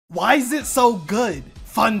Why is it so good?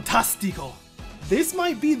 Fantastico. This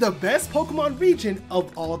might be the best Pokemon region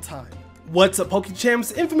of all time. What's up,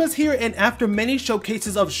 Pokechamps? Infamous here, and after many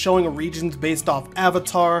showcases of showing regions based off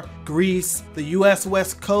Avatar, Greece, the US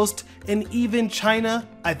West Coast, and even China,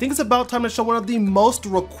 I think it's about time to show one of the most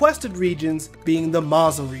requested regions, being the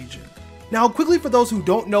Mazah region. Now quickly, for those who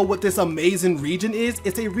don't know what this amazing region is,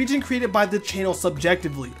 it's a region created by the channel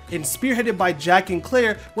Subjectively and spearheaded by Jack and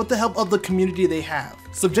Claire with the help of the community they have.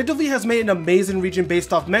 Subjectively has made an amazing region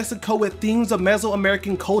based off Mexico with themes of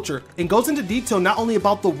Mesoamerican culture and goes into detail not only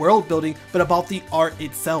about the world building but about the art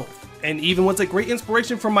itself. And even was a great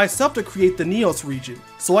inspiration for myself to create the Neos region.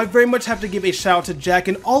 So I very much have to give a shout out to Jack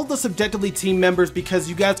and all of the Subjectively team members because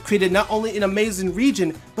you guys created not only an amazing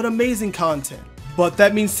region but amazing content. But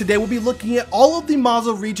that means today we'll be looking at all of the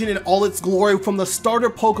Mazah region in all its glory, from the starter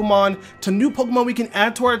Pokemon to new Pokemon we can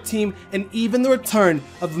add to our team, and even the return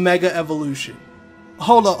of Mega Evolution.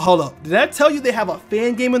 Hold up, did I tell you they have a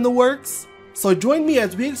fan game in the works? So join me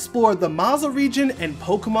as we explore the Mazah region and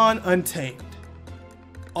Pokemon Untamed.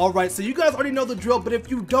 Alright, so you guys already know the drill, but if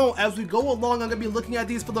you don't, as we go along, I'm going to be looking at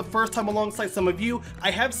these for the first time alongside some of you. I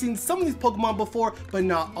have seen some of these Pokemon before, but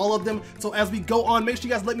not all of them. So as we go on, make sure you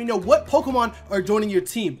guys let me know what Pokemon are joining your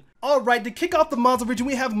team. Alright, to kick off the Mazah region,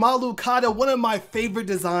 we have Malucada, one of my favorite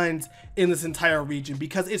designs in this entire region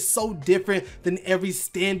because it's so different than every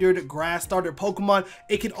standard grass starter Pokemon.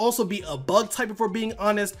 It can also be a bug type if we're being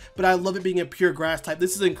honest, but I love it being a pure grass type.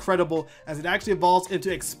 This is incredible as it actually evolves into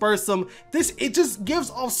Expersum. It just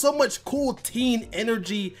gives off so much cool teen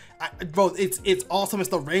energy. Bro, it's awesome. It's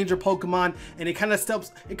the Ranger Pokemon, and it kind of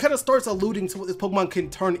starts alluding to what this Pokemon can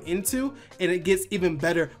turn into, and it gets even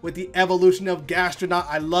better with the evolution of Gastronaut.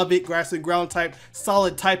 I love it. Grass and ground type,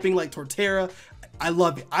 solid typing like Torterra. I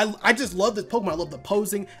love it. I just love this Pokemon. I love the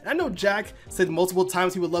posing. And I know Jack said multiple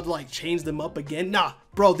times he would love to like change them up again. Nah,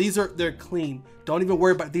 bro, they're clean. Don't even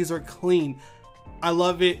worry about it. These are clean. I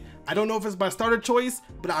love it. I don't know if it's my starter choice,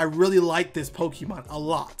 but I really like this Pokemon a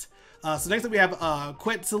lot. So next up we have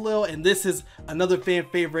Quetzalcoatl, and this is another fan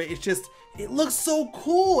favorite. It looks so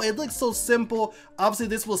cool. It looks so simple. Obviously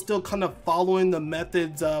this was still kind of following the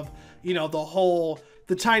methods of, you know,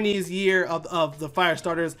 the Chinese year of the fire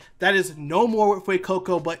starters. That is no more with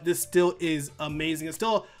Fuecoco, but this still is amazing. It's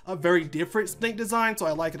still a very different snake design, so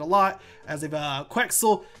I like it a lot. As if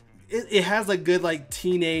Quetzalcoatl, it has a good like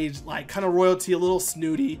teenage like kind of royalty, a little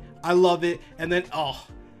snooty. I love it. And then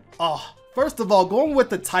first of all, going with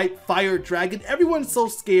the type Fire Dragon, everyone's so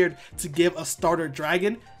scared to give a starter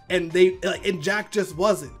dragon, and Jack just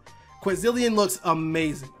wasn't. Quetzalcoatl looks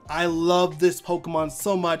amazing. I love this Pokemon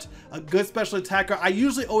so much. A good special attacker. I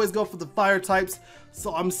usually always go for the fire types,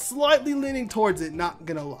 so I'm slightly leaning towards it, not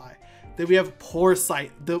gonna lie. Then we have Porsight,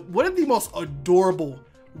 one of the most adorable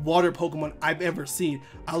water Pokemon I've ever seen.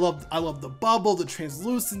 I love the bubble, the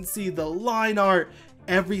translucency, the line art.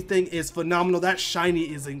 Everything is phenomenal. That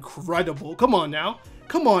shiny is incredible. Come on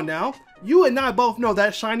now. You and I both know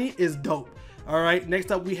that shiny is dope. All right,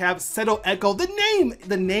 next up we have Seto Echo. The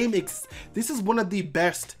name, this is one of the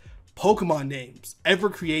best Pokemon names ever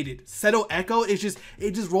created. Seto Echo, it just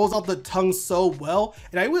rolls off the tongue so well.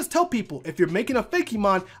 And I always tell people, if you're making a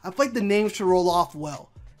fakemon, I feel like the name should roll off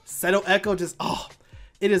well. Seto Echo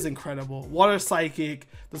it is incredible. Water Psychic,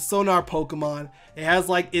 the Sonar Pokemon. It has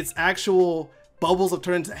like its actual bubbles have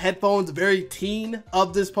turned into headphones, very teen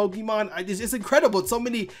of this Pokemon. It's incredible. It's so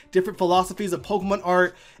many different philosophies of Pokemon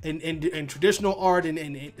art and traditional art, and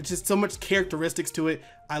it's just so much characteristics to it.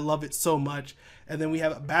 I love it so much. And then we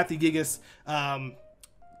have Bathygigas,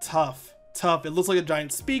 tough. It looks like a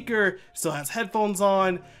giant speaker, still has headphones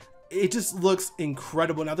on. It just looks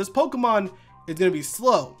incredible. Now this Pokemon is going to be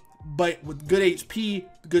slow, but with good HP,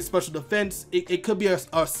 good special defense, it could be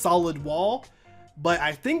a solid wall. But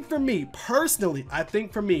I think for me, personally, I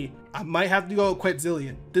might have to go with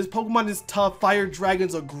Quetzalcoatl. This Pokemon is tough. Fire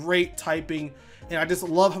Dragon's a great typing, and I just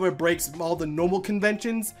love how it breaks all the normal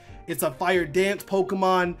conventions. It's a fire dance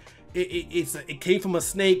Pokemon. It came from a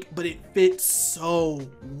snake, but it fits so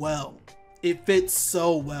well.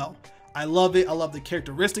 I love it. I love the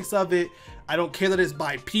characteristics of it. I don't care that it's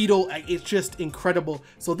bipedal. It's just incredible.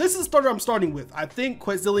 So this is the starter I'm starting with. I think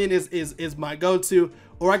Quetzalcoatl is my go-to,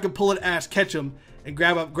 or I could pull an Ash Ketchum and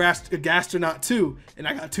grab a Gastronaut too, and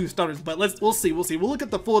I got two starters. But we'll see. We'll look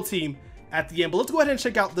at the full team at the end. But let's go ahead and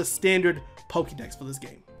check out the standard Pokedex for this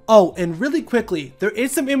game. Oh, and really quickly, there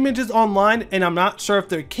is some images online, and I'm not sure if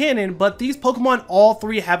they're canon, but these Pokemon, all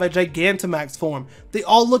three have a Gigantamax form. They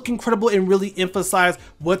all look incredible and really emphasize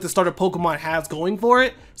what the starter Pokemon has going for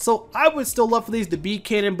it. So I would still love for these to be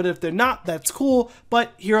canon, but if they're not, that's cool.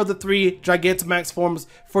 But here are the three Gigantamax forms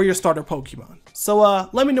for your starter Pokemon. So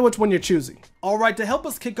let me know which one you're choosing. Alright, to help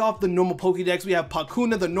us kick off the normal Pokedex, we have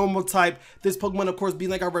Pakuna, the normal type. This Pokemon, of course,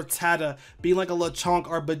 being like our Rattata, being like a Lechonk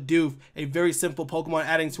or Bidoof, a very simple Pokemon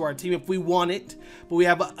adding to our team if we want it. But we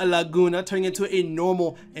have a Laguna turning into a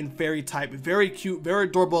normal and fairy type. Very cute, very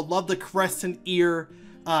adorable. Love the crescent ear.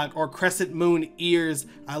 Or crescent moon ears.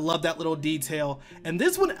 I love that little detail. And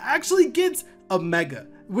this one actually gets a Mega,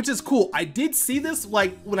 which is cool. I did see this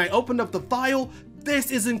like when I opened up the file.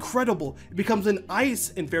 This is incredible. It becomes an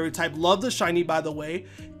ice and fairy type. Love the shiny, by the way.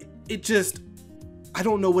 It just, I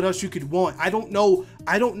don't know what else you could want. I don't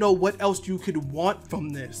know what else you could want from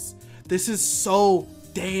this. This is so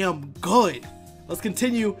damn good. Let's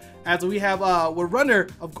continue as we have Renner.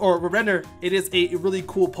 It is a really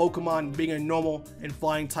cool Pokemon, being a normal and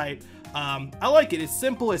flying type. I like it. It's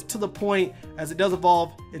simple, it's to the point, as it does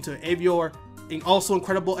evolve into an Avior. And also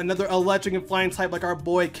incredible, another electric and flying type like our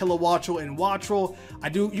boy Kilowattrel and Wattrel.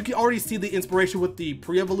 You can already see the inspiration with the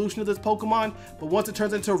pre-evolution of this Pokemon, but once it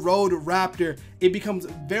turns into Road Raptor, it becomes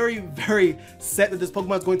very, very set that this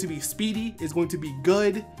Pokemon is going to be speedy, is going to be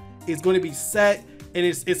good, is going to be set, and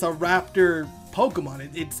it's a Raptor Pokemon.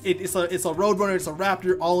 It's a Roadrunner, it's a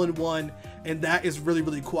Raptor all in one, and that is really,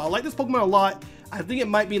 really cool. I like this Pokemon a lot. I think it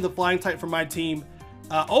might be the flying type for my team.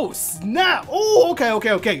 Oh snap! Oh,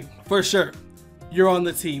 okay, for sure. You're on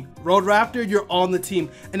the team. Road Raptor, you're on the team.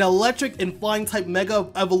 An electric and flying type Mega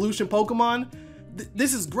Evolution Pokemon.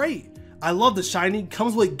 This is great. I love the shiny.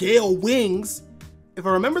 Comes with Gale Wings. If I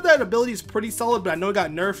remember, that ability is pretty solid, but I know it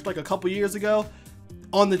got nerfed like a couple years ago.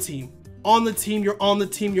 On the team. On the team, you're on the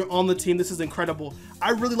team, you're on the team. This is incredible. I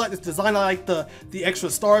really like this design. I like the extra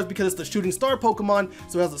stars because it's the shooting star Pokemon.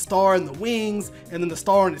 So it has a star in the wings and then the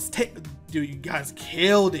star in its tail. Dude, you guys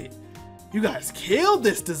killed it. You guys killed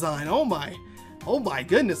this design. Oh my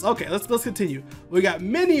goodness. Okay, let's continue. We got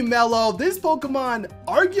Mini Mellow. This Pokemon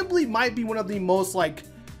arguably might be one of the most like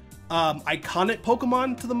iconic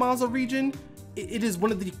Pokemon to the Mazah region. It is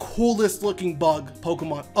one of the coolest looking bug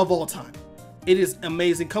Pokemon of all time. It is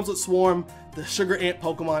amazing. Comes with Swarm, the sugar ant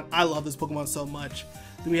Pokemon. I love this Pokemon so much.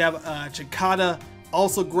 Then we have Chikada,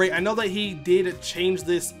 also great. I know that he did change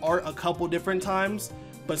this art a couple different times,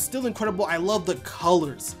 but still incredible. I love the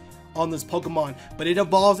colors on this Pokemon, but it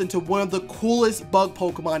evolves into one of the coolest bug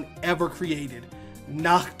Pokemon ever created.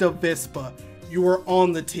 Noctivispa, you are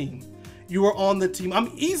on the team. You are on the team.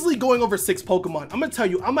 I'm easily going over 6 Pokemon. I'm gonna tell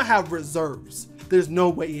you, I'm gonna have reserves. There's no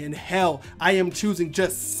way in hell I am choosing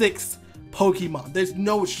just 6 Pokemon. There's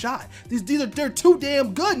no shot. They're too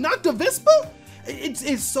damn good. Noctivispa?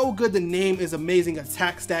 It's so good. The name is amazing.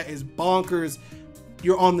 Attack stat is bonkers.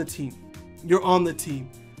 You're on the team. You're on the team.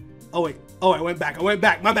 Oh wait. Oh, I went back. My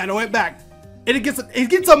bad. I went back. And it gets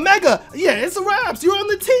a Mega. Yeah, it's a Raps. You're on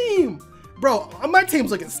the team. Bro, my team's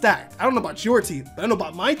looking stacked. I don't know about your team, but I know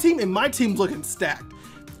about my team, and my team's looking stacked.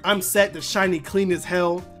 I'm set to shiny clean as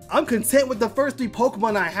hell. I'm content with the first 3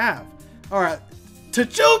 Pokemon I have. All right.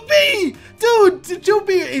 Tachoopy! Dude, Tachoopy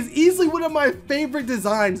is easily one of my favorite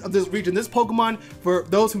designs of this region. This Pokemon, for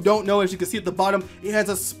those who don't know, as you can see at the bottom, it has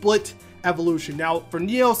a split evolution. Now, for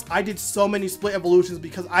Neos, I did so many split evolutions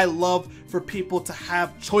because I love for people to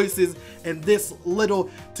have choices, and this little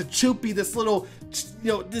Tachoopy, this little,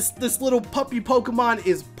 this little puppy Pokemon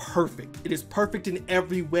is perfect. It is perfect in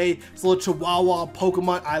every way. It's a little Chihuahua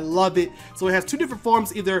Pokemon. I love it. So it has 2 different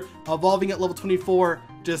forms, either evolving at level 24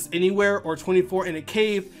 just anywhere or 24 in a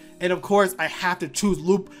cave. And of course, I have to choose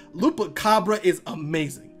Lupacabra is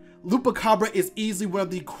amazing. Lupacabra is easily one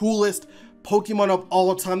of the coolest Pokemon of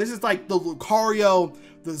all time. This is like the Lucario,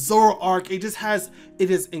 the Zoroark. It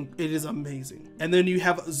is amazing. And then you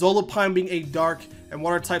have Zolapine being a dark and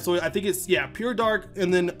water type. So I think it's, yeah, pure dark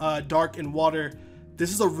and then dark and water.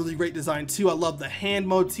 This is a really great design too. I love the hand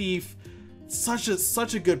motif. Such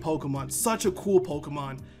a good Pokemon, such a cool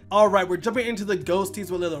Pokemon. All right, we're jumping into the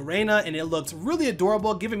Ghosties with Lilirena, and it looks really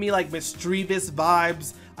adorable, giving me like mischievous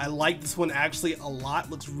vibes. I like this one actually a lot.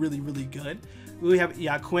 Looks really, really good. We have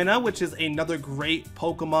Yaquina, which is another great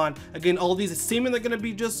Pokemon. Again, all of these seemingly going to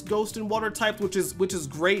be just ghost and water types, which is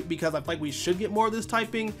great because I feel like we should get more of this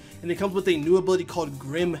typing. And it comes with a new ability called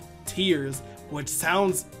Grim Tears, which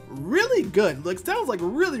sounds really good. Like, sounds like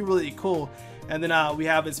really, really cool. And then we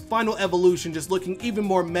have his final evolution, just looking even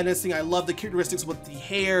more menacing. I love the characteristics with the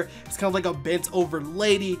hair. It's kind of like a bent over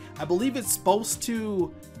lady. I believe it's supposed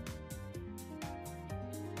to...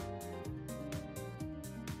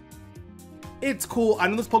 It's cool. I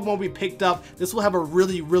know this Pokemon we picked up. This will have a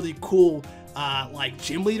really, really cool like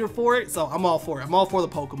gym leader for it. So I'm all for it. I'm all for the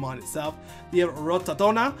Pokemon itself. We have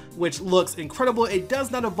Rotatona, which looks incredible. It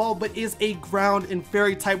does not evolve, but is a ground and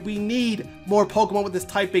fairy type. We need more Pokemon with this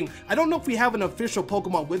typing. I don't know if we have an official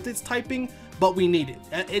Pokemon with this typing, but we need it.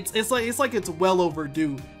 It's like it's well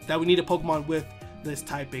overdue that we need a Pokemon with this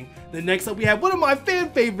typing. The next up we have one of my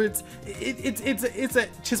fan favorites. It's a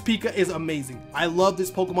Chispika is amazing. I love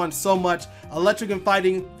this Pokemon so much. Electric and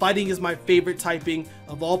fighting. Fighting is my favorite typing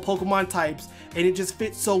of all Pokemon types, and it just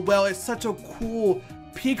fits so well. It's such a cool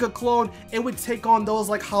Pika clone. It would take on those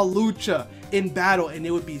like Hawlucha in battle, and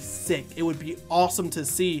it would be sick. It would be awesome to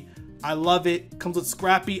see. I love it. Comes with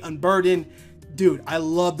Scrappy, Unburdened. Dude, I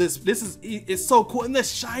love this. It's so cool. And the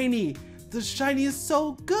shiny is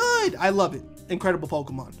so good. I love it. Incredible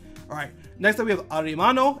Pokemon. All right, next up we have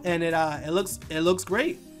Arimano, and it looks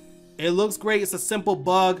great. It looks great. It's a simple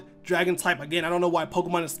bug dragon type. Again, I don't know why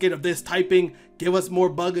Pokemon is scared of this typing. Give us more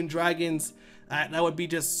bug and dragons. That would be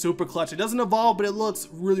just super clutch. It doesn't evolve, but it looks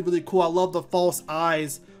really, really cool. I love the false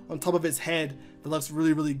eyes on top of his head. It looks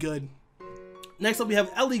really, really good. Next up we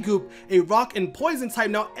have Eligoop, a rock and poison type.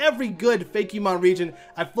 Now every good Fakemon region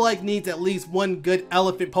I feel like needs at least one good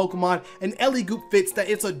elephant Pokemon, and Eligoop fits that.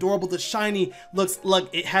 It's adorable. The shiny looks like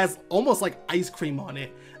it has almost like ice cream on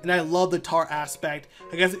it, and I love the tar aspect.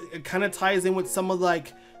 I guess it kind of ties in with some of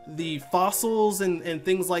like the fossils and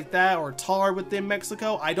things like that, or tar within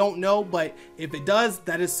Mexico. I don't know, but if it does,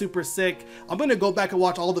 that is super sick. I'm gonna go back and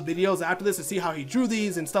watch all the videos after this to see how he drew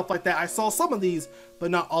these and stuff like that. I saw some of these, but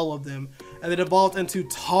not all of them. And then evolved into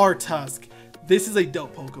Tartusk. This is a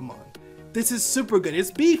dope Pokemon. This is super good. It's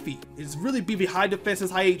beefy. It's really beefy. High defenses,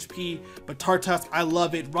 high HP, but Tartusk, I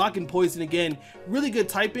love it. Rock and poison again. Really good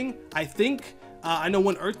typing, I think. I know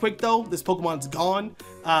one Earthquake though, this Pokemon's gone.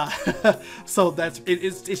 So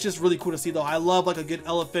it's just really cool to see though. I love like a good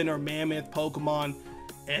elephant or mammoth Pokemon,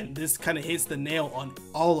 and this kind of hits the nail on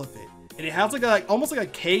all of it. And it has like almost like a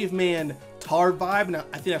caveman tar vibe, and I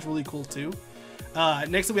think that's really cool too.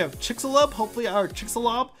 Next up we have Chixalob, hopefully our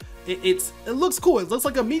Chixalob. It looks cool. It looks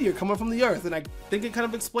like a meteor coming from the earth, and I think it kind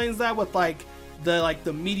of explains that with like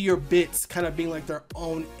the meteor bits kind of being like their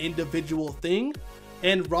own individual thing.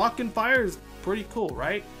 And rock and fire is pretty cool,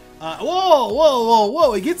 right?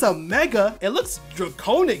 Whoa, it gets a mega. It looks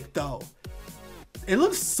draconic though. It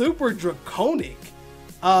looks super draconic.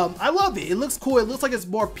 I love it. It looks cool. It looks like it's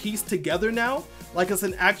more pieced together now, like it's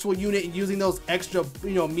an actual unit, and using those extra,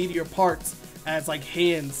 meteor parts as like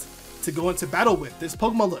hands to go into battle with. This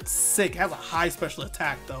Pokemon looks sick. It has a high special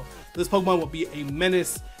attack though. This Pokemon will be a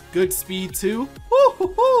menace. Good speed too.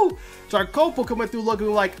 Woo-hoo-hoo! Charcoal coming through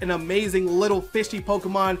looking like an amazing little fishy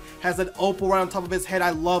Pokemon. Has an opal right on top of his head. I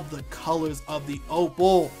love the colors of the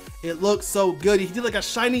opal. It looks so good. He did like a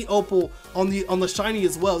shiny opal on the shiny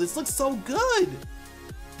as well. This looks so good.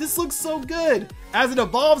 This looks so good. As it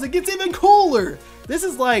evolves, it gets even cooler. This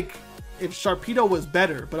is like if Sharpedo was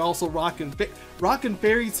better, but also Rock and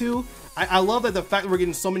Fairy too. I love that the fact that we're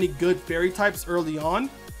getting so many good fairy types early on.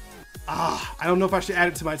 I don't know if I should add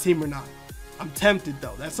it to my team or not. I'm tempted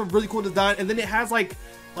though. That's a really cool design. And then it has like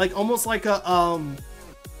almost like an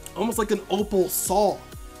opal saw,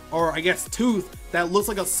 or I guess tooth that looks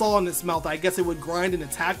like a saw in its mouth that I guess it would grind and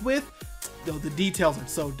attack with. Though the details are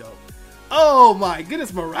so dope. Oh my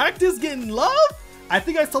goodness, Maractus getting love? I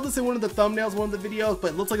think I saw this in one of the thumbnails, one of the videos,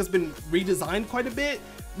 but it looks like it's been redesigned quite a bit.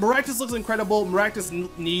 Maractus looks incredible. Maractus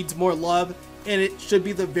needs more love, and it should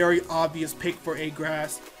be the very obvious pick for a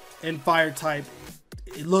grass and fire type.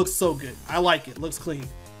 It looks so good. I like it. Looks clean.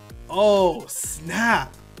 Oh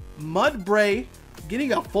snap! Mudbray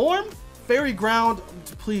getting a form? Fairy Ground,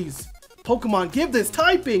 please. Pokemon, give this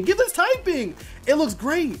typing! Give this typing! It looks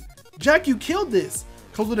great. Jack, you killed this.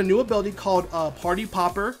 Comes with a new ability called Party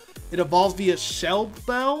Popper. It evolves via Shell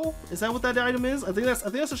Bell. Is that what that item is? I think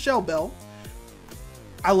that's a Shell Bell.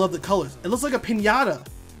 I love the colors. It looks like a pinata.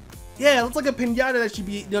 Yeah, it looks like a pinata that should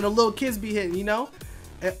be, the little kids be hitting,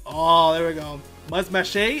 Oh, there we go.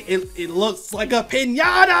 Musmache, it looks like a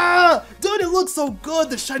pinata! Dude, it looks so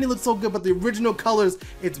good. The shiny looks so good, but the original colors,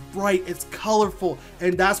 it's bright, it's colorful,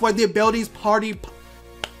 and that's why the abilities Party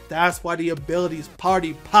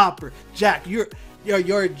Popper. Jack, you're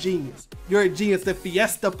a genius. You're a genius. The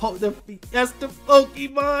Fiesta Pokemon,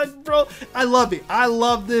 bro. I love it. I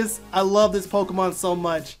love this Pokemon so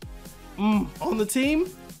much. On the team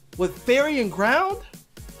with Fairy and Ground,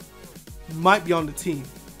 you might be on the team.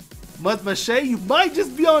 Musmache, you might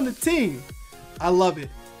just be on the team. I love it.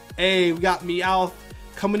 Hey, we got Meowth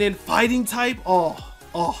coming in, fighting type. Oh,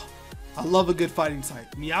 I love a good fighting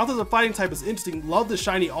type. Meowth as a fighting type is interesting. Love the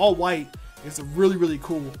shiny all white. It's really, really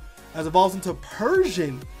cool. As evolves into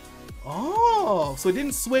Persian. Oh, so it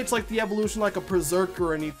didn't switch like the evolution like a Berserker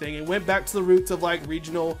or anything. It went back to the roots of like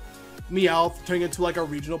regional Meowth, turning into like a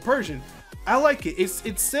regional Persian. I like it. It's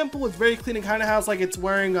simple. It's very clean. It kind of has like it's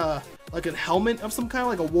wearing like a helmet of some kind,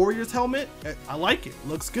 like a warrior's helmet. I like it.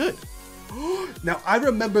 Looks good. Now I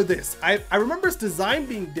remember this. I remember its design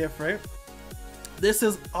being different. This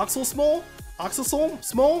is Oxel Small.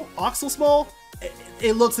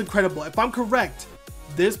 It looks incredible. If I'm correct,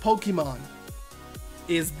 this Pokemon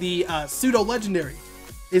is the pseudo legendary.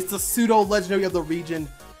 It's the pseudo legendary of the region.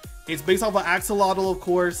 It's based off of Axolotl, of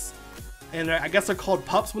course, and I guess they're called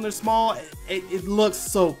pups when they're small. It looks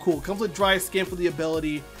so cool. It comes with dry skin for the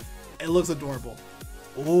ability. It looks adorable.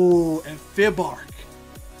 Oh, and Fibark.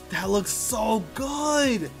 That looks so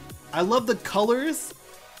good. I love the colors.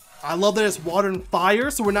 I love that it's water and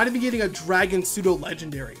fire, so we're not even getting a dragon pseudo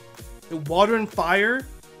legendary. Water and fire,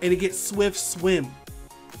 and it gets swift swim.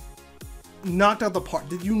 Knocked out the park.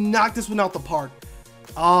 Did you knock this one out the park?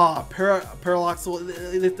 Ah,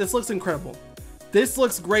 Parallaxel. This looks incredible. This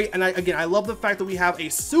looks great, and again, I love the fact that we have a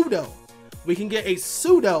pseudo. We can get a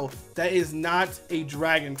pseudo that is not a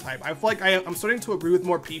dragon type. I feel like I'm starting to agree with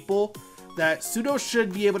more people that pseudo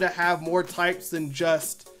should be able to have more types than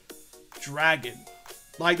just dragon.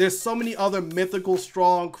 Like, there's so many other mythical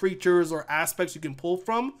strong creatures or aspects you can pull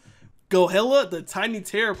from. Gohilla, the tiny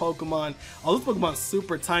terror Pokemon. Oh, this Pokemon's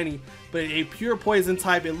super tiny, but a pure poison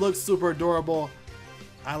type. It looks super adorable.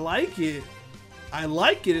 I like it. I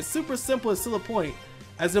like it. It's super simple. It's to the point.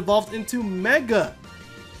 As it evolved into Mega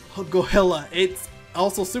Gohilla, it's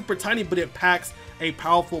also super tiny, but it packs a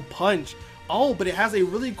powerful punch. Oh, but it has a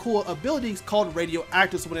really cool ability called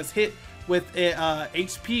Radioactive. So when it's hit with a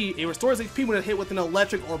HP, it restores HP when it's hit with an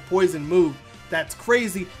electric or poison move. That's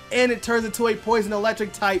crazy. And it turns into a poison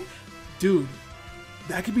electric type. Dude,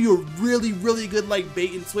 that could be a really, really good like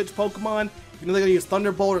bait and switch Pokemon. You know, they're gonna use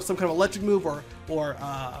Thunderbolt or some kind of electric move or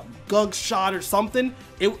Gunk Shot or something.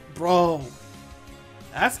 Bro,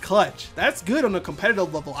 that's clutch. That's good on a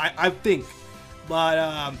competitive level, I think. But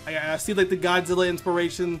I see like the Godzilla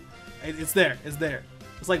inspiration. It's there. It's there.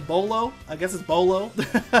 It's like Bolo. I guess it's Bolo.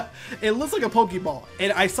 It looks like a Pokeball.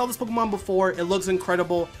 And I saw this Pokemon before. It looks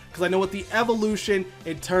incredible because I know with the evolution,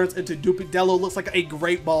 it turns into Dupidelo. It looks like a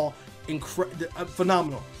great ball.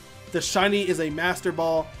 Phenomenal. The shiny is a Master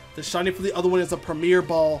Ball. The shiny for the other one is a Premier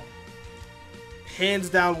Ball. Hands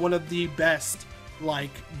down, one of the best like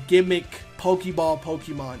gimmick Pokeball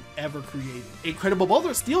Pokemon ever created. Incredible. Both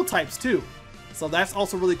are Steel types too, so that's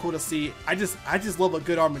also really cool to see. I just love a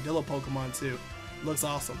good Armadillo Pokemon too. Looks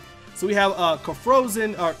awesome. So we have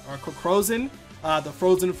Crozin, the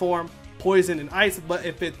frozen form, poison and ice. But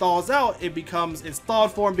if it thaws out, it becomes its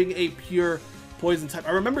thawed form, being a pure poison type.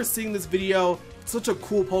 I remember seeing this video. Such a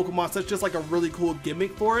cool Pokemon, such just like a really cool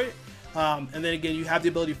gimmick for it. And then again, you have the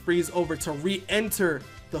ability to freeze over to re-enter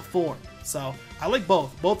the form. So I like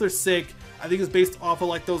both. Both are sick. I think it's based off of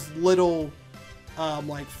like those little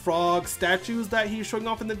like frog statues that he's showing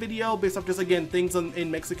off in the video, based off just again things in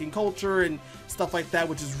Mexican culture and stuff like that,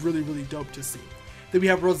 which is really, really dope to see. Then we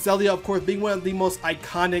have Roselia, of course, being one of the most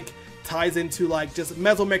iconic, ties into like just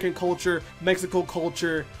Mesoamerican culture, Mexico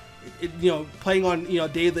culture. You know, playing on, you know,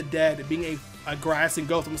 Day of the Dead, being a grass and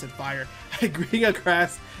ghost, I almost said fire, being a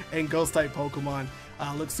grass and ghost type Pokemon.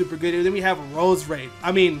 Looks super good. And then we have Roserade.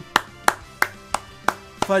 I mean,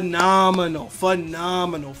 phenomenal.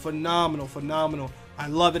 I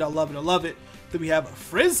love it. Then we have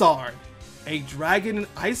Frizzard, a dragon and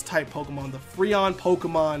ice type Pokemon, the Freon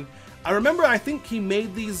Pokemon. I remember, I think he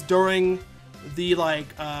made these during the like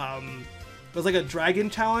it was like a dragon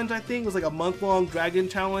challenge. I think it was like a month-long dragon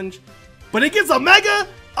challenge, but it gets a Mega.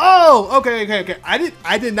 Oh, okay.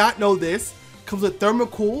 I did not know this. Comes with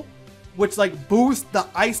Thermocool, which like boosts the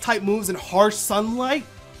ice type moves in harsh sunlight.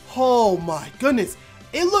 Oh my goodness,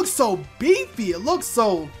 it looks so beefy. It looks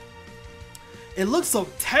so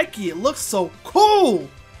techy. It looks so cool.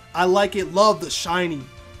 I like it. Love the shiny.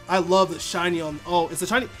 I love the shiny on. Oh, it's a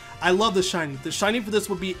shiny. I love the shiny. The shiny for this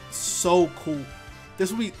would be so cool.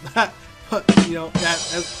 This would be that. You know,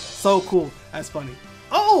 that's so cool. That's funny.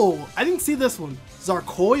 Oh, I didn't see this one.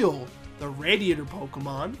 Zarcoil, the Radiator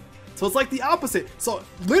Pokemon. So it's like the opposite. So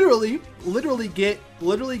literally get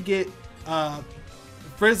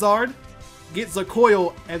Frizzard, get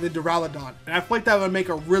Zarcoil, and then Duraludon. And I feel like that would make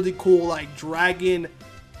a really cool like dragon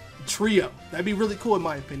trio. That'd be really cool in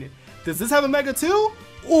my opinion. Does this have a Mega too?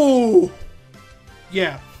 Oh,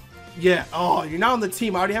 yeah. Oh, you're not on the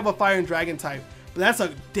team. I already have a Fire and Dragon type. But that's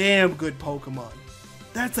a damn good Pokemon.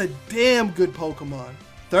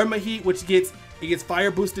 Thermaheat, which gets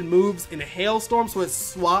fire boosted moves in a hailstorm, so it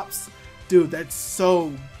swaps. Dude, that's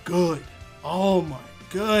so good. Oh my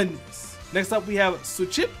goodness. Next up we have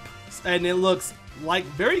Suchip, and it looks like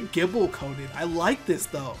very Gibble coated. I like this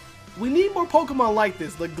though. We need more Pokemon like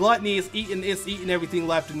this. The Gluttony is eating everything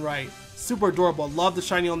left and right. Super adorable. Love the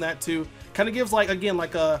shiny on that too. Kind of gives like, again,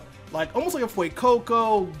 like a like almost like a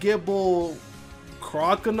Fuecoco, Gibble,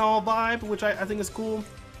 Croconaw vibe, which I think is cool.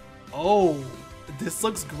 Oh, this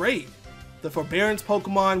looks great. The Forbearance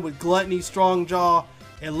Pokemon with Gluttony, Strong Jaw.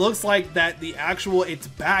 It looks like that the actual, its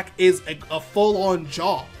back is a full-on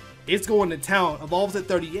jaw. It's going to town. Evolves at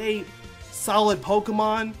 38. Solid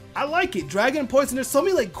Pokemon. I like it. Dragon Poison. There's so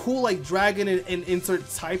many like cool like dragon and insert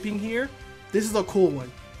typing here. This is a cool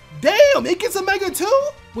one. Damn, it gets a Mega 2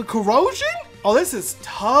 with Corrosion? Oh, this is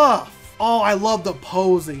tough. Oh, I love the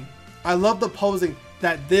posing. I love the posing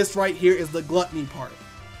that this right here is the Gluttony part.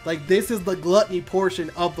 Like this is the Gluttony portion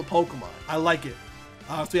of the Pokemon. I like it.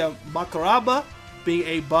 So we have Makaraba being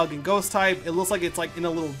a bug and ghost type. It looks like it's like in a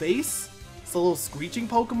little vase. It's a little screeching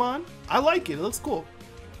Pokemon. I like it. It looks cool.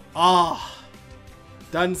 Ah,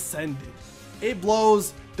 Dunsended. It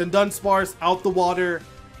blows the Dunsparce out the water.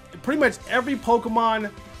 Pretty much every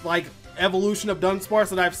Pokemon like evolution of Dunsparce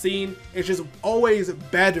that I've seen is just always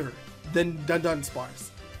better than Dunsparce.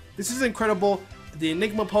 This is incredible. The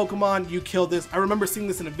Enigma Pokemon, you kill this. I remember seeing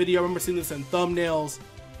this in a video. I remember seeing this in thumbnails.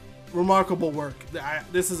 Remarkable work.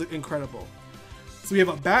 This is incredible. So we have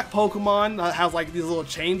a Bat Pokemon that has like these little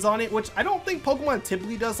chains on it, which I don't think Pokemon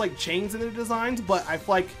typically does like chains in their designs, but I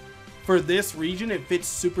feel like for this region it fits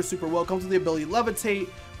super well. Comes with the ability Levitate,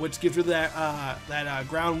 which gives you that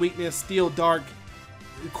ground weakness, Steel Dark.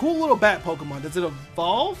 Cool little Bat Pokemon. Does it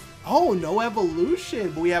evolve? Oh, no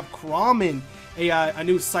evolution, but we have Kramen, a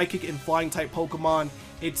new Psychic and Flying type Pokemon.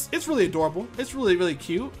 It's really adorable. It's really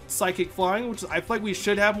cute. Psychic Flying, which I feel like we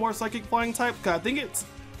should have more Psychic Flying type, because I think it's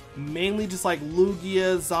mainly just like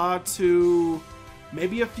Lugia, Xatu,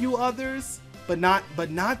 maybe a few others, but not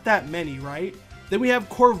that many, right? Then we have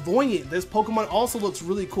Corvoyant. This Pokemon also looks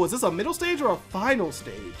really cool. Is this a middle stage or a final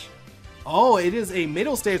stage? Oh, it is a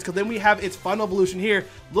middle stage, because then we have its final evolution here,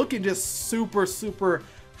 looking just super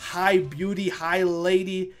high beauty, high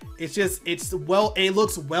lady. It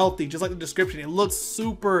looks wealthy, just like the description. It looks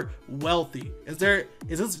super wealthy. Is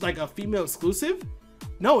this like a female exclusive?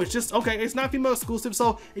 No, it's just, okay, it's not female exclusive,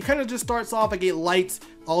 so it kind of just starts off like it lights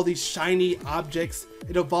all these shiny objects.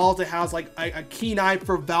 It evolves, it has like a keen eye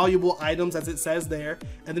for valuable items, as it says there,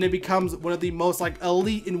 and then it becomes one of the most like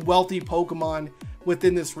elite and wealthy Pokemon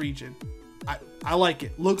within this region. I like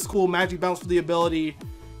it. Looks cool. Magic Bounce for the ability.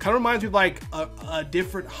 Kind of reminds me of like a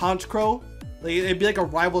different Honchkrow. Like, it'd be like a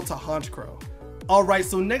rival to Honchkrow. Alright,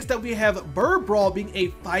 so next up we have Bird Brawl being a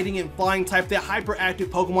fighting and flying type, that hyperactive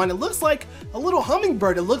Pokemon. It looks like a little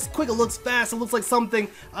hummingbird. It looks quick, it looks fast, it looks like something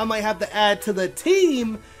I might have to add to the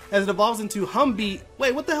team as it evolves into Humbeat.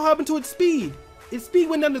 Wait, what the hell happened to its speed? Its speed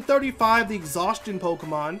went down to 35, the exhaustion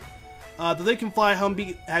Pokemon. The They Can Fly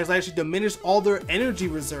Humbeat has actually diminished all their energy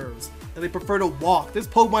reserves, and they prefer to walk. This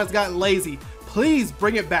Pokemon's gotten lazy. Please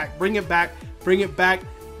bring it back, bring it back, bring it back.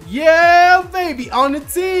 Yeah, baby, on the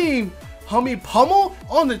team. Hummy Pummel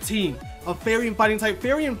on the team. A Fairy and Fighting type.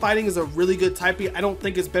 Fairy and Fighting is a really good typing. I don't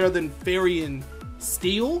think it's better than Fairy and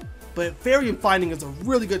Steel, but Fairy and Fighting is a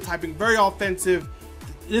really good typing. Very offensive.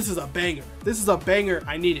 This is a banger. This is a banger.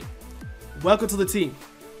 I need it. Welcome to the team.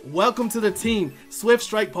 Welcome to the team. Swift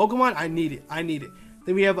Strike Pokemon. I need it. I need it.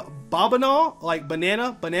 Then we have Bobanol, like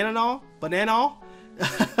Bananal.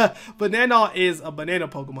 Bananal is a banana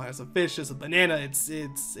Pokemon. It's a fish. It's a banana.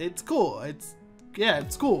 It's cool. It's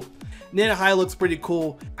cool. Nanahai looks pretty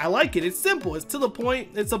cool. I like it. It's simple. It's to the point.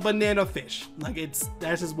 It's a banana fish. Like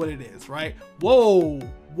that's just what it is, right? Whoa.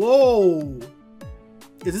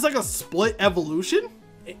 Is this like a split evolution?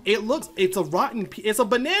 It's a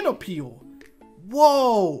banana peel.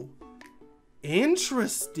 Whoa.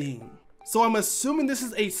 Interesting. So I'm assuming this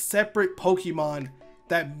is a separate Pokemon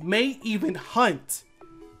that may even hunt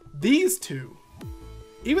these two.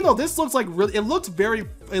 Even though this looks like it looks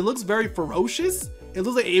very ferocious. It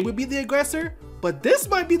looks like it would be the aggressor, but this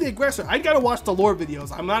might be the aggressor. I gotta watch the lore videos.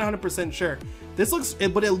 I'm not 100% sure.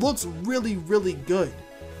 But it looks really good.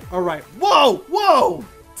 All right. Whoa.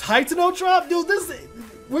 Titanotrop, dude.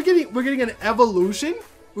 We're getting an evolution.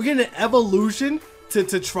 We're getting an evolution to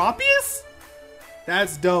Tropius.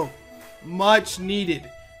 That's dope. Much needed.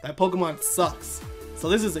 That Pokemon sucks. So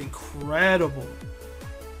this is incredible.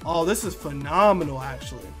 Oh, this is phenomenal,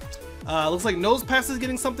 actually. Looks like Nosepass is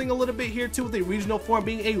getting something a little bit here too, with a regional form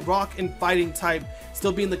being a rock and fighting type,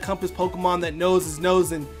 still being the compass Pokemon that knows his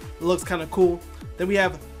nose, and it looks kind of cool. Then we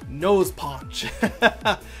have Nose Punch.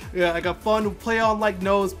 Yeah, like a fun play on like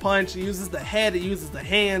Nose Punch. It uses the head, it uses the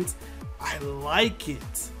hands. I like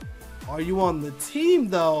it. Are you on the team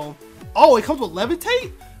though? Oh, it comes with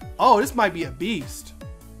Levitate? Oh, this might be a beast.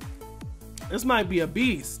 This might be a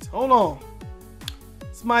beast. Hold on.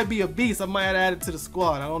 This might be a beast. I might add it to the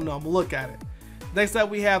squad. I don't know. I'm gonna look at it. Next up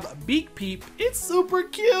we have Beak Peep. It's super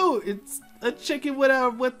cute. It's a chicken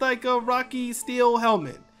with like a Rocky Steel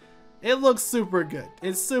helmet. It looks super good.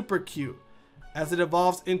 It's super cute as it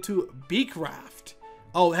evolves into Beak Raft.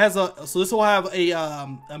 Oh, it has so this will have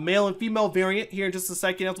a male and female variant here in just a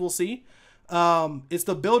second, as we'll see. It's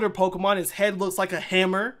the builder Pokemon. His head looks like a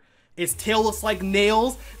hammer. Its tail looks like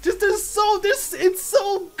nails. It's so good. It's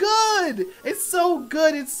so good.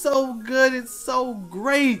 It's so good. It's so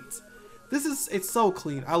great. It's so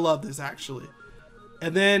clean. I love this actually.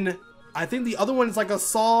 And then I think the other one is like a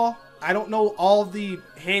saw. I don't know all the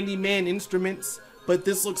handyman instruments, but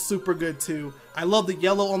this looks super good too. I love the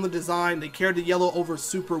yellow on the design. They carried the yellow over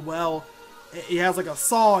super well. It has like a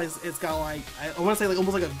saw. It's got like, I want to say like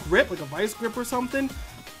almost like a grip, like a vice grip or something.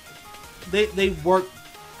 They work.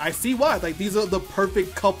 I see why. Like these are the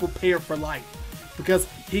perfect couple pair for life, because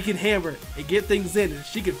he can hammer it and get things in, and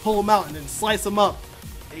she can pull them out and then slice them up.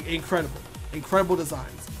 Incredible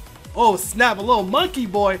designs. Oh snap, a little monkey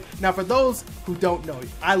boy. Now for those who don't know,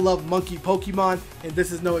 I love monkey Pokemon, and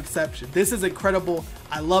this is no exception. This is incredible.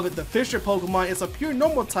 I love it. The Fisher Pokemon, it's a pure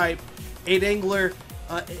normal type. 8 Angler,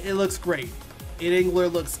 it looks great. 8 Angler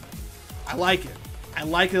looks, I like it. I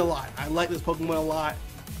like it a lot. I like this Pokemon a lot.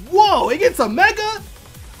 Whoa, it gets a Mega?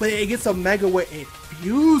 But it gets a Mega where it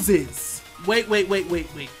fuses. Wait.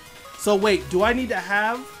 So wait, do I need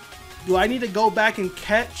to go back and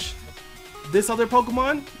catch this other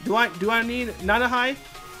Pokemon? Do I need Nanahai?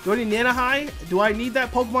 Do I need Nanahai? Do I need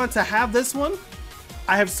that Pokemon to have this one?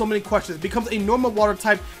 I have so many questions. It becomes a normal water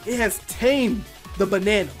type. It has tamed the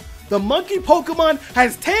banana. The monkey Pokemon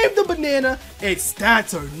has tamed the banana. Its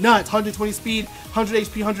stats are nuts. 120 speed, 100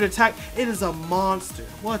 HP, 100 attack. It is a monster.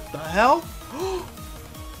 What the hell?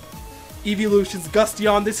 Evolutions,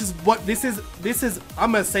 Gustion. This is,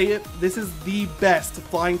 I'm gonna say it, this is the best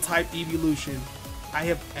flying type evolution I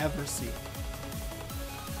have ever seen.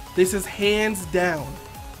 This is hands down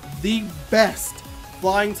the best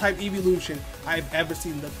flying type evolution I've ever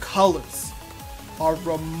seen. The colors are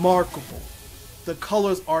remarkable. The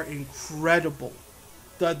colors are incredible.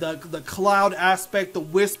 The cloud aspect, the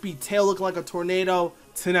wispy tail looking like a tornado.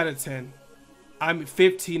 10 out of 10. I'm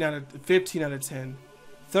 15 out of 10.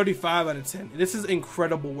 35 out of 10. This is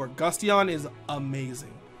incredible work. Gustion is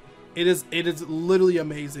amazing. It is literally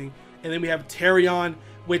amazing. And then we have Terrion,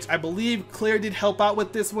 which I believe Claire did help out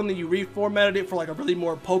with this one, and you reformatted it for like a really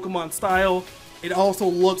more Pokemon style. It also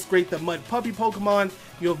looks great. The Mud Puppy Pokemon,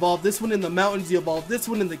 you evolve this one in the mountains, you evolve this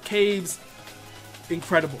one in the caves.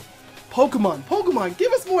 Incredible. Pokemon,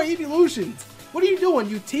 give us more evolutions. What are you doing?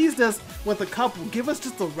 You teased us with a couple. Give us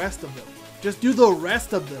just the rest of them. Just do the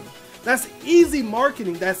rest of them. That's easy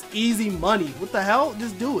marketing. That's easy money. What the hell?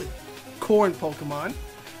 Just do it. Corn Pokemon.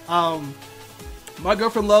 My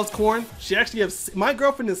girlfriend loves Corn. My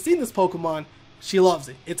girlfriend has seen this Pokemon. She loves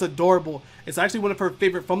it. It's adorable. It's actually one of her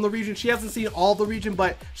favorite from the region. She hasn't seen all the region,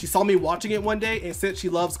 but she saw me watching it one day, and since she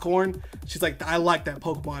loves Corn, she's like, I like that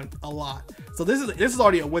Pokemon a lot. So this is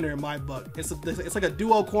already a winner in my book. It's like a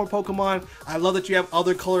duo Corn Pokemon. I love that you have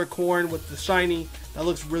other color Corn with the shiny. That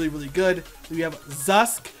looks really, really good. We have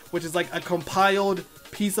Zusk, which is like a compiled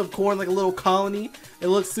piece of Corn, like a little colony. It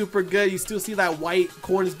looks super good. You still see that white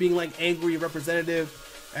Corn as being like angry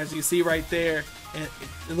representative, as you see right there. And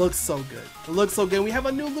it looks so good. It looks so good. We have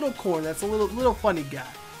a new little Corn that's a little funny guy.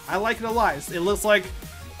 I like it a lot. It looks like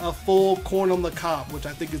a full Corn on the cob, which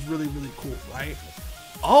I think is really, really cool, right?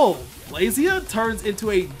 Oh, Blazia turns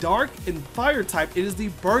into a dark and fire type. It is the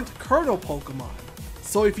Burnt Kernel Pokemon.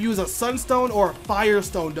 So if you use a Sunstone or a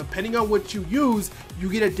Firestone, depending on what you use,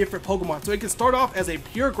 you get a different Pokemon. So it can start off as a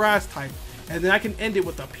pure grass type, and then I can end it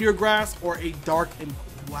with a pure grass or a dark and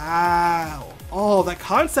wow. Oh, that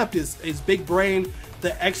concept is big brain.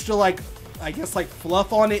 The extra, like, I guess like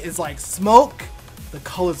fluff on it is like smoke. The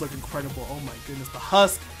colors look incredible. Oh my goodness. The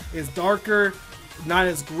husk is darker, not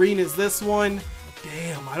as green as this one.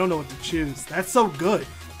 Damn, I don't know what to choose. That's so good.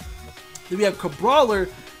 Then we have Cabrawler.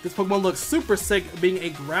 This Pokemon looks super sick, being a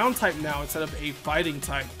ground type now instead of a fighting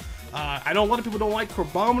type. I know a lot of people don't like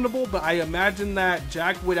Crabominable, but I imagine that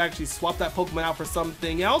Jack would actually swap that Pokemon out for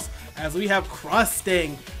something else, as we have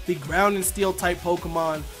Crusting, the ground and steel type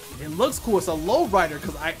Pokemon. It looks cool. It's a lowrider,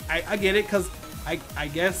 because I get it, because I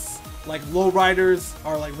guess like lowriders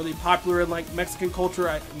are like really popular in like Mexican culture.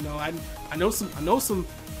 I know some.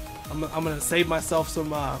 I'm gonna save myself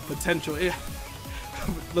some potential.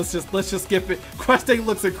 Let's just skip it. Crusting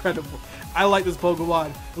looks incredible. I like this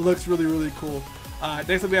Pokemon. It looks really, really cool.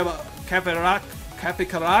 Next up we have a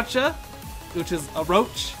Cafecaracha, which is a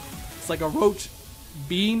roach. It's like a roach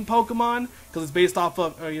bean Pokemon, because it's based off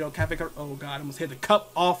of, Cafe. Oh god, I almost hit the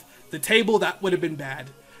cup off the table. That would have been bad.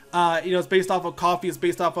 You know, it's based off of coffee. It's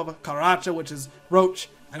based off of a Karacha, which is roach.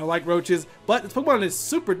 I don't like roaches, but this Pokemon is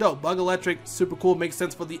super dope. Bug Electric, super cool. Makes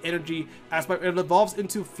sense for the energy aspect. It evolves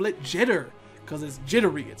into Flit Jitter because it's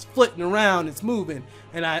jittery. It's flitting around. It's moving,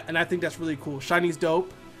 and I think that's really cool. Shiny's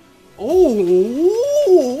dope.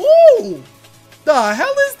 Oh, the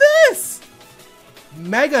hell is this?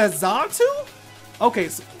 Mega Xatu? Okay,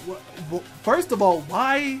 so first of all,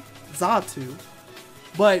 why Xatu?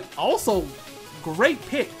 But also, great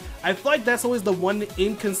pick. I feel like that's always the one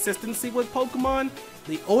inconsistency with Pokemon.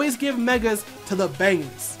 They always give Megas to the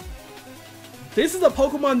bangers. This is a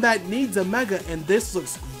Pokemon that needs a Mega, and this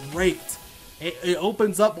looks great. It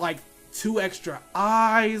opens up like 2 extra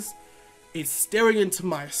eyes. It's staring into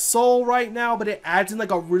my soul right now, but it adds in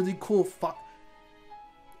like a really cool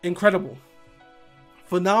incredible.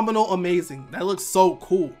 Phenomenal, amazing. That looks so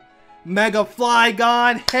cool. Mega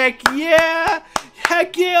Flygon, heck yeah!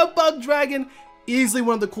 Heck yeah, Bug Dragon! Easily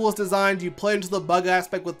one of the coolest designs. You play into the bug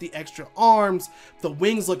aspect with the extra arms. The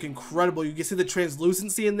wings look incredible. You can see the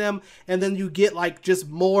translucency in them, and then you get like just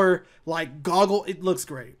more like goggle. It looks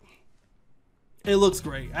great. It looks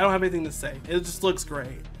great. I don't have anything to say. It just looks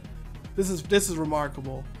great. This is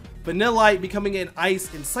remarkable. Vanillite becoming an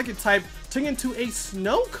ice and psychic type, turning into a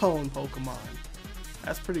snow cone Pokemon.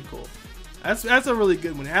 That's pretty cool. That's a really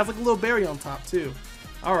good one. It has like a little berry on top too.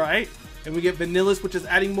 All right, and we get Vanillish, which is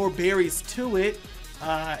adding more berries to it,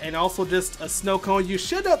 and also just a snow cone. You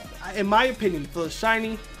should have, in my opinion, for the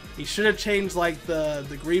shiny, you should have changed like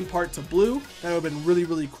the green part to blue. That would have been really,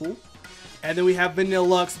 really cool. And then we have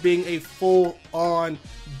Vanillux being a full-on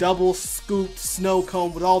double scooped snow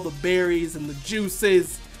cone with all the berries and the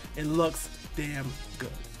juices. It looks damn good.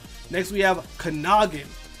 Next we have Kanogin,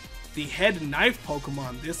 the head knife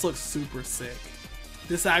Pokemon. This looks super sick.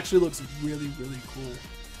 This actually looks really, really cool.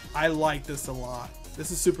 I like this a lot. This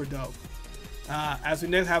is super dope. As we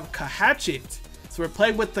next have Kahatchit. So we're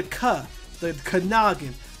playing with the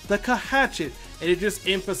Kanogin, the Kahatchit, and it just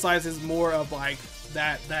emphasizes more of like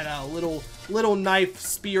that little knife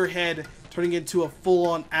spearhead turning into a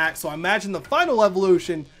full-on axe. So I imagine the final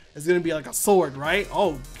evolution is going to be like a sword, right?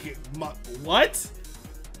 Oh, what?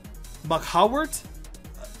 Makhawart?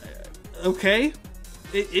 Okay.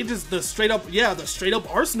 It just the straight up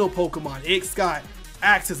Arsenal Pokemon. It's got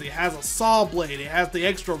axes. It has a saw blade. It has the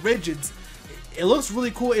extra rigids. It looks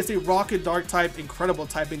really cool. It's a rocket dark type, incredible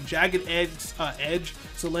typing, jagged edge,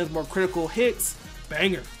 so it lands more critical hits.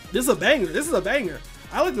 Banger. This is a banger. This is a banger.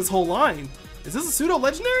 I like this whole line. Is this a pseudo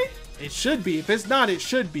legendary? It should be. If it's not, it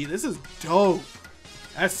should be. This is dope.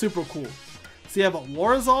 That's super cool. So you have a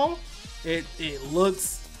Warzol. It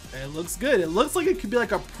looks good. It looks like it could be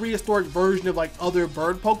like a prehistoric version of like other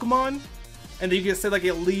bird Pokemon. And you can say like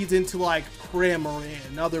it leads into like Cramorant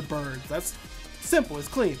and other birds. That's simple. It's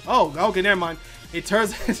clean. Oh, okay, never mind. It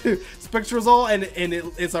turns into Spectrozol, and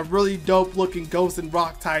it's a really dope looking ghost and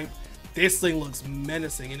rock type. This thing looks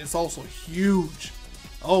menacing, and it's also huge.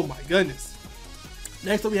 Oh my goodness.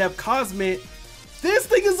 Next up we have Cosmit. This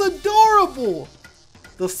thing is adorable.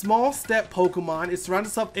 The small step Pokemon. It surrounds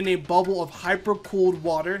itself in a bubble of hyper-cooled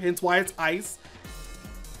water, hence why it's ice.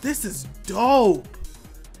 This is dope.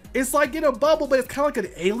 It's like in a bubble, but it's kind of like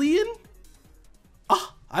an alien.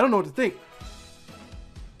 Ah, I don't know what to think.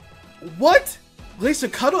 What? Glacier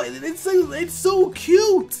Cuddle? It's so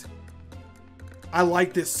cute. I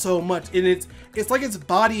like this so much, and it's like its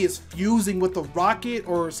body is fusing with the rocket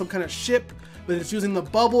or some kind of ship, but it's using the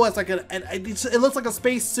bubble as like it looks like a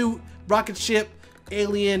space suit, rocket ship,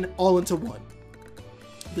 alien, all into one.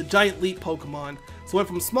 The Giant Leap Pokemon. So went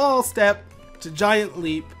from small step to Giant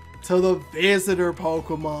Leap to the Visitor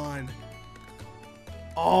Pokemon.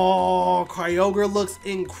 Oh, Kyogre looks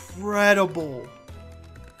incredible.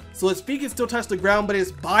 So its feet can still touch the ground, but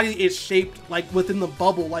its body is shaped like within the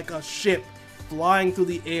bubble, like a ship flying through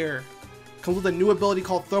the air. Comes with a new ability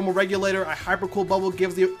called Thermal Regulator. A hyper cool bubble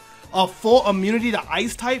gives you a full immunity to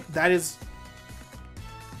ice type. That's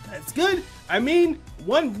good. I mean,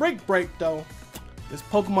 one break though. This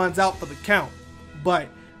Pokemon's out for the count. But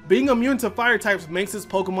being immune to fire types makes this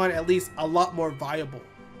Pokemon at least a lot more viable.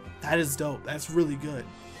 That is dope. That's really good.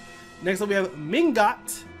 Next up we have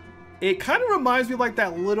Mingot. It kind of reminds me of like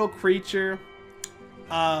that little creature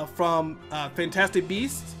from Fantastic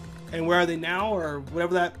Beasts and Where Are They Now, or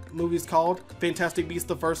whatever that movie's called. Fantastic Beasts,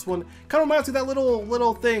 the first one. Kind of reminds me of that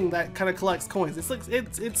little thing that kind of collects coins. It's like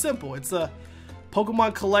it's simple. It's a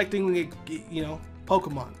Pokemon collecting, you know,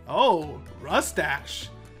 Pokemon. Oh, Rustache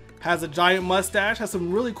has a giant mustache, has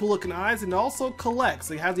some really cool looking eyes, and also collects.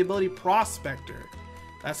 It has the ability Prospector.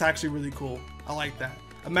 That's actually really cool. I like that.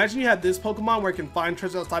 Imagine you had this Pokemon where it can find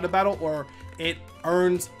treasure outside of battle, or it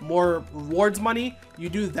earns more rewards money. You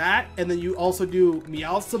do that, and then you also do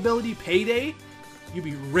Meowth's ability, Payday. You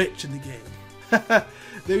be rich in the game.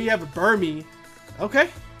 Then we have Burmy. Okay.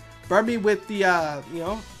 Burmy with the, you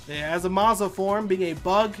know, it has a Mazah form, being a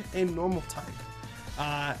bug and normal type.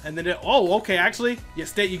 And then oh, okay, actually,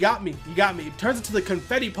 you got me. You got me. It turns into the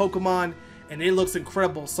confetti Pokemon, and it looks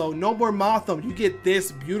incredible. So no more Mothim. You get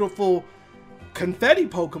this beautiful confetti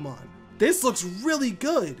Pokemon. This looks really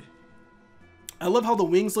good. I love how the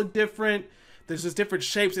wings look different. There's just different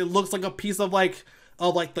shapes. It looks like a piece of like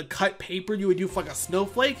the cut paper you would do for like a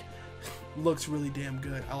snowflake. Looks really damn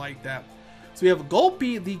good. I like that. So we have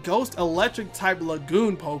Gulpy, the Ghost Electric type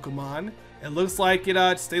Lagoon Pokemon. It looks like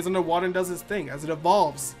it stays underwater and does its thing as it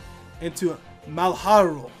evolves into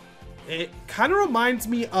Malharo. It kind of reminds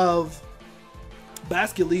me of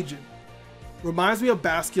Basculegion. Reminds me of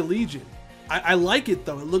Basculegion. I like it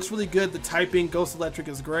though. It looks really good. The typing, Ghost Electric,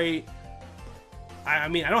 is great. I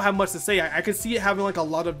mean, I don't have much to say. I can see it having like a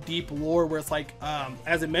lot of deep lore where it's like,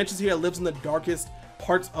 as it mentions here, it lives in the darkest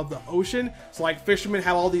parts of the ocean. So like fishermen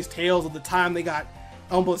have all these tales of the time they got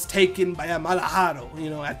almost taken by a Malharo. You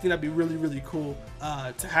know, I think that'd be really, really cool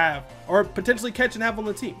to have, or potentially catch and have on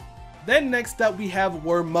the team. Then next up we have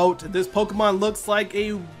Wormote. This Pokemon looks like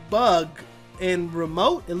a bug and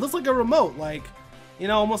remote. It looks like a remote, like, you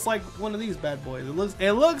know, almost like one of these bad boys.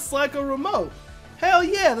 It looks like a remote. Hell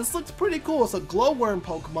yeah, this looks pretty cool. It's a glowworm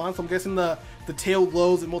Pokemon, so I'm guessing the tail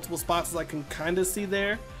glows in multiple spots, as I can kind of see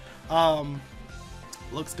there.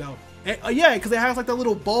 Looks dope. And, yeah, because it has like that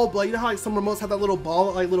little bulb, like, you know how like some remotes have that little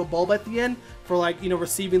ball, like little bulb at the end for like, you know,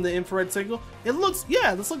 receiving the infrared signal. It looks,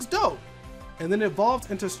 yeah, this looks dope. And then it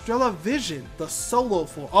evolved into Strela Vision, the solo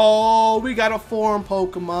form. Oh, we got a form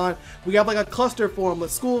Pokemon. We got like a cluster form, a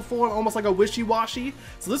school form, almost like a wishy-washy.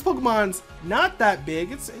 So this Pokemon's not that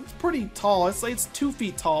big. It's pretty tall. It's 2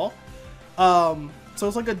 feet tall. So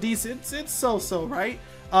it's like a decent, it's so-so, right?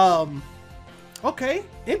 Okay,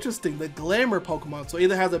 interesting. The glamour Pokemon. So it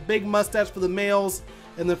either has a big mustache for the males,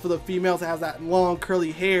 and then for the females it has that long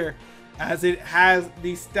curly hair, as it has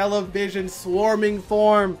the Strela Vision swarming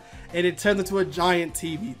form. And it turns into a giant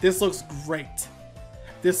TV. This looks great.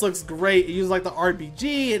 This looks great. It uses like the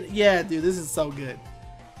RBG, and yeah, dude, this is so good.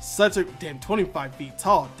 Such a damn 25 feet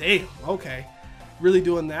tall. Damn. Okay, really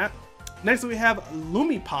doing that. Next we have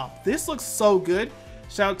Lumipop. This looks so good.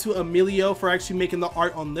 Shout out to Emilio for actually making the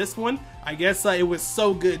art on this one. I guess it was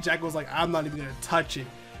so good. Jack was like, I'm not even gonna touch it.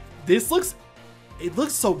 This looks, it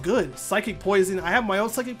looks so good. Psychic Poison. I have my own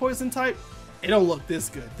Psychic Poison type. It don't look this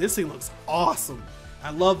good. This thing looks awesome. I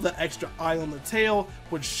love the extra eye on the tail,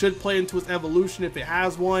 which should play into its evolution if it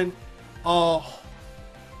has one. Oh,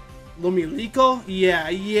 Lumilico? Yeah.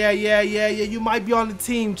 You might be on the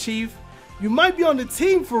team, Chief. You might be on the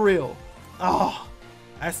team for real. Oh,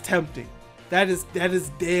 that's tempting. That is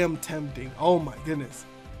damn tempting. Oh my goodness.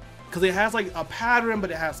 Because it has like a pattern, but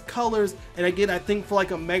it has colors. And again, I think for like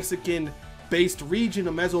a Mexican-based region,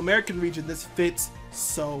 a Mesoamerican region, this fits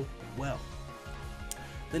so well.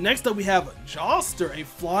 Then next up we have Jawster, a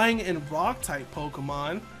flying and rock type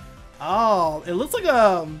Pokemon. Oh, it looks like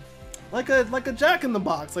a Jack in the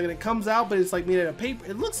Box. Like, it comes out, but it's like made out of paper.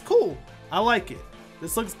 It looks cool. I like it.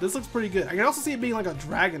 This looks pretty good. I can also see it being like a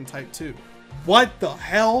dragon type too. What the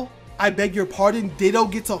hell? I beg your pardon. Ditto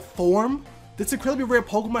gets a form. This incredibly rare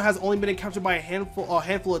Pokemon has only been encountered by a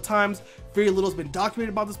handful of times. Very little has been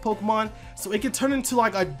documented about this Pokemon, so it can turn into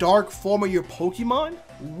like a dark form of your Pokemon.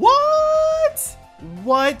 What?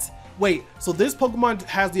 What? Wait, so this Pokemon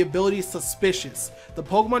has the ability Suspicious. The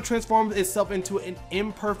Pokemon transforms itself into an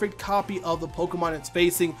imperfect copy of the Pokemon it's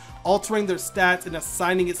facing, altering their stats and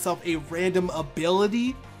assigning itself a random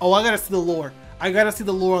ability. Oh, I gotta see the lore. I gotta see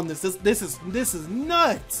the lore on this. This is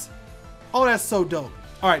nuts. Oh, that's so dope.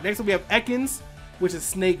 All right, next up we have Ekans, which is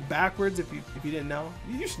snake backwards. If you didn't know,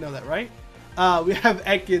 you should know that, right? We have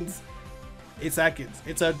Ekans. It's Ekans.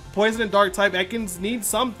 It's a poison and dark type. Ekans needs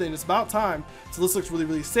something. It's about time. So this looks really,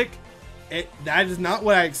 really sick. That is not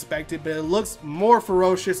what I expected, but it looks more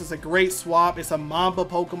ferocious. It's a great swap. It's a Mamba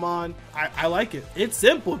Pokemon. I like it. It's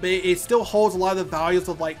simple, but it still holds a lot of the values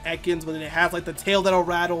of like Ekans, but then it has like the tail that'll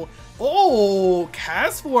rattle. Oh,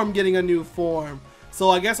 Castform getting a new form. So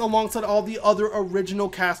I guess alongside all the other original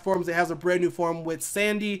cast forms, it has a brand new form with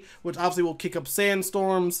Sandy, which obviously will kick up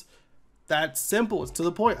sandstorms. That's simple. It's to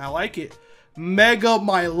the point. I like it. Mega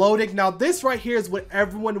Milotic. Now this right here is what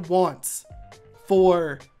everyone wants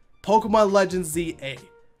for Pokemon Legends ZA.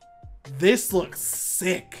 This looks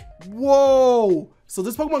sick. Whoa. So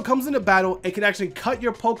this Pokemon comes into battle. It can actually cut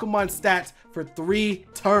your Pokemon stats for 3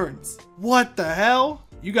 turns. What the hell?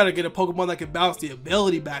 You gotta get a Pokemon that can bounce the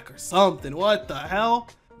ability back or something. What the hell?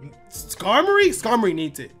 Skarmory? Skarmory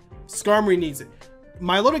needs it. Skarmory needs it.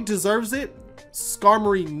 Milotic deserves it.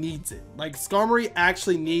 Skarmory needs it. Like, Skarmory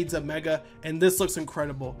actually needs a mega, and this looks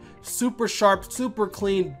incredible. Super sharp, super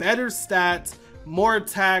clean, better stats, more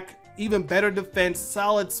attack, even better defense,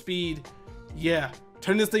 solid speed. Yeah,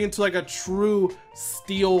 turn this thing into like a true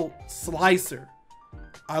steel slicer.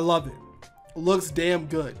 I love it. Looks damn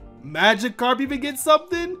good. Magikarp even gets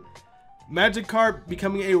something? Magikarp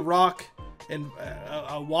becoming a rock and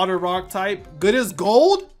a water rock type. Good as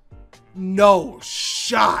gold? No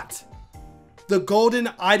shot. The golden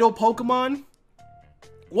idol Pokemon?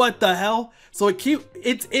 What the hell? So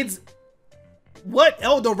it's what,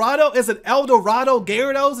 El Dorado? Is it El Dorado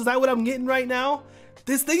Gyarados? Is that what I'm getting right now?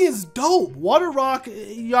 This thing is dope. Water rock,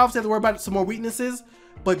 you obviously have to worry about some more weaknesses,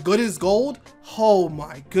 but good as gold? Oh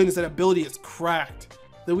my goodness, that ability is cracked.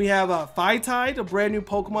 Then we have a Phytide, a brand new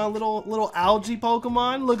Pokemon, little algae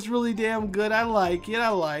Pokemon. Looks really damn good. I like it. I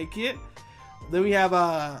like it. Then we have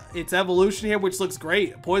its evolution here, which looks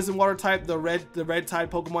great. Poison water type. The red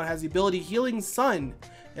type Pokemon has the ability Healing Sun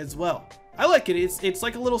as well. I like it. It's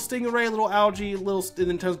like a little stingray, a little algae, and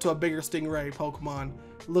then turns into a bigger stingray Pokemon.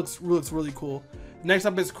 Looks really cool. Next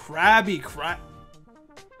up is Krabby.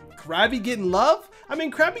 Krabby getting love? I mean,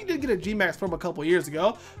 Krabby did get a G-Max from a couple years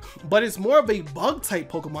ago, but it's more of a bug type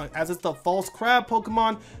Pokemon, as it's the false crab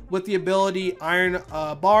Pokemon with the ability Iron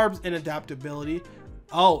Barbs and adaptability.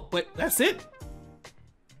 Oh, but that's it.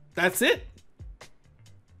 That's it.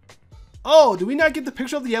 Oh, do we not get the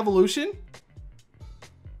picture of the evolution?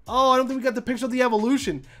 Oh, I don't think we got the picture of the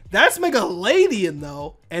evolution. That's Megaladian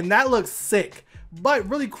though, and that looks sick. But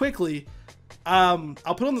really quickly, I'll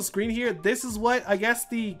put on the screen here. This is what I guess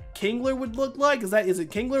the Kingler would look like. Is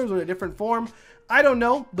it Kingler or a different form? I don't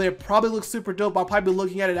know, but it probably looks super dope. I'll probably be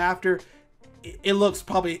looking at it after. It looks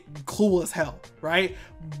probably cool as hell, right?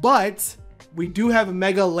 But we do have a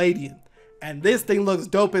Megaladian, and this thing looks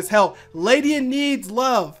dope as hell. Ladian needs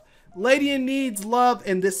love. Ladian needs love,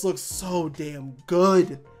 and this looks so damn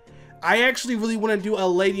good. I actually really want to do a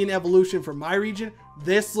Ladian evolution for my region.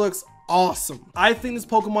 This looks awesome. I think this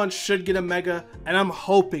Pokemon should get a Mega, and I'm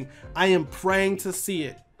hoping, I am praying to see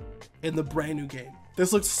it in the brand new game.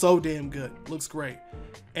 This looks so damn good. Looks great.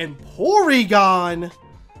 And Porygon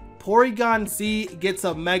C gets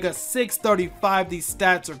a Mega 635. These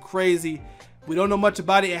stats are crazy. We don't know much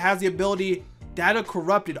about it. It has the ability Data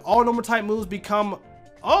Corrupted. All normal type moves become,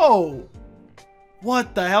 oh,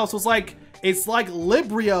 what the hell? So it's like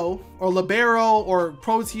Librio or Libero or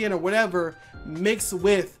Protean or whatever mixed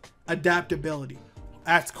with adaptability.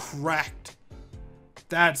 That's cracked.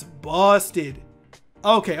 That's busted.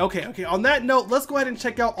 Okay. On that note, let's go ahead and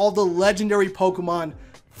check out all the legendary Pokemon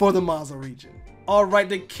for the Mazah region. All right,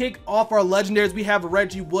 to kick off our legendaries, we have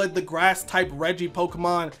Reggie Wood, the grass type Reggie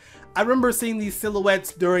Pokemon. I remember seeing these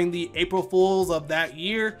silhouettes during the April Fools of that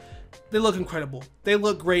year. They look incredible. They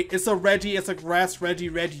look great. It's a Reggie, it's a grass Reggie,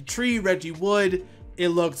 Reggie Tree, Reggie Wood. It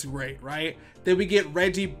looks great, right? Then we get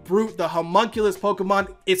Reggie Brute, the homunculus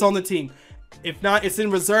Pokemon. It's on the team. If not, it's in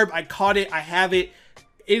reserve. I caught it. I have it.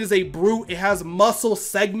 It is a Brute. It has muscle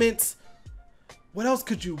segments. What else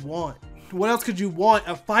could you want? What else could you want?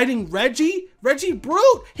 A fighting Reggie? Reggie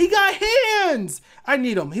Brute? He got hands. I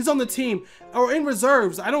need him. He's on the team or in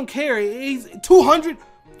reserves. I don't care. He's 200.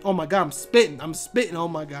 Oh my God, I'm spitting. I'm spitting. Oh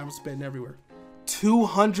my God, I'm spitting everywhere.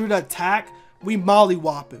 200 attack. We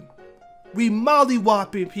mollywop him. We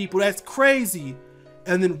mollywop him, people. That's crazy.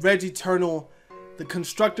 And then Regiturnal, the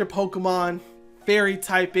constructor Pokemon, fairy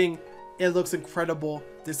typing. It looks incredible.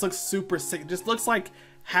 This looks super sick. It just looks like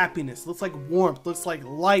happiness. It looks like warmth. It looks like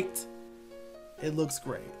light. It looks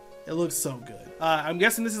great. It looks so good. I'm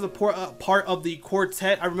guessing this is a part of the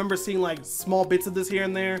quartet. I remember seeing like small bits of this here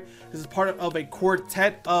and there. This is part of a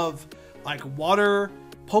quartet of like water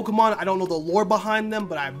Pokemon. I don't know the lore behind them,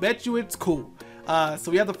 but I bet you it's cool. So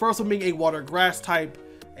we have the first one being a water grass type.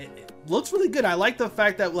 It looks really good. I like the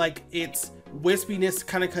fact that like its wispiness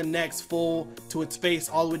kind of connects full to its face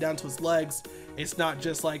all the way down to its legs. It's not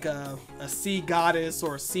just like a sea goddess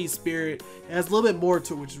or a sea spirit. It has a little bit more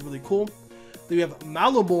to it, which is really cool. Then we have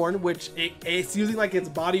Maliborn, which it's using like its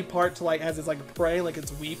body part to like as it's like praying, like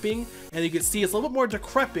it's weeping, and you can see it's a little bit more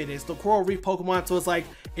decrepit. It's the coral reef Pokemon, so it's like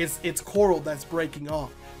it's coral that's breaking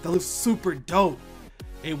off. That looks super dope.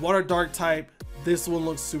 A water dark type. This one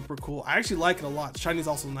looks super cool. I actually like it a lot. Shiny's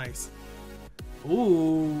also nice.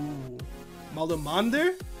 Ooh,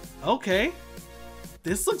 Malamander. Okay,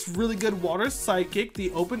 this looks really good. Water Psychic,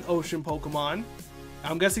 the open ocean Pokemon.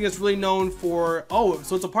 I'm guessing it's really known for, oh,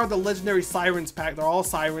 so it's a part of the legendary sirens pack. They're all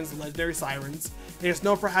sirens, legendary sirens, and it's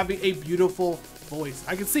known for having a beautiful voice.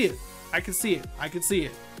 I can see it. I can see it. I can see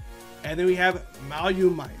it. And then we have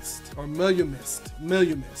Mesoamerican.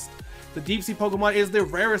 The deep sea Pokemon is the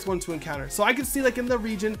rarest one to encounter. So I can see like in the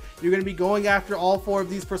region, you're gonna be going after all 4 of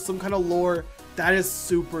these for some kind of lore. That is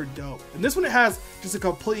super dope. And this one, it has just a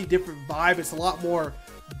completely different vibe. It's a lot more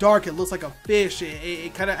dark. It looks like a fish.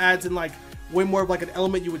 It kind of adds in like way more of like an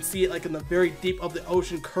element. You would see it like in the very deep of the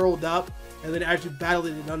ocean, curled up, and then as you battle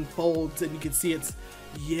it, it unfolds and you can see it's,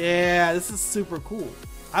 yeah, this is super cool.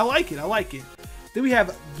 I like it. Then we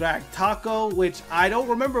have Drag Taco, which I don't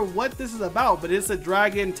remember what this is about, but it's a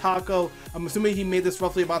dragon taco. I'm assuming he made this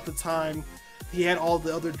roughly about the time he had all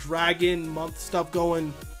the other dragon month stuff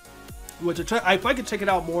going, which if I could check it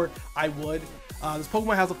out more, I would. This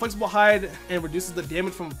Pokemon has a flexible hide and reduces the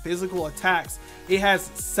damage from physical attacks. It has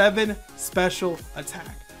 7 special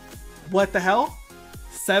attack. What the hell?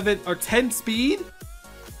 7 or 10 speed?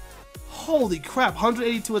 Holy crap,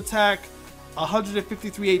 182 attack,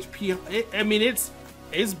 153 HP. I mean,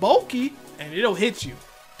 it's bulky and it'll hit you.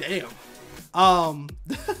 Damn.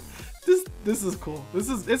 This is cool. This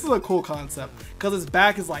is a cool concept because its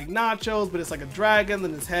back is like nachos, but it's like a dragon.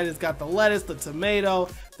 Then its head has got the lettuce, the tomato,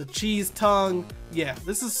 the cheese tongue. Yeah,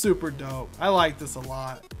 this is super dope. I like this a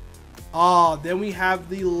lot. Then we have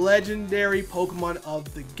the legendary Pokemon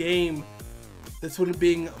of the game. This one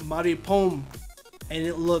being Maripom, and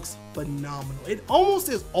it looks phenomenal. It almost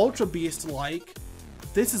is Ultra Beast like.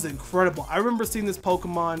 This is incredible. I remember seeing this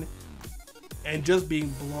Pokemon and just being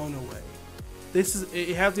blown away.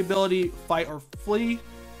 It has the ability fight or flee.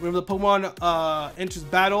 Whenever the Pokemon enters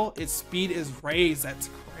battle, its speed is raised. That's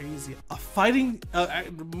crazy.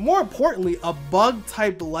 More importantly, a bug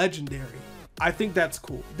type legendary. I think that's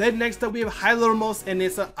cool. Then next up we have Hylermos, and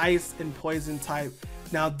it's an ice and poison type.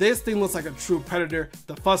 Now this thing looks like a true predator.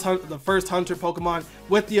 The first hunter Pokemon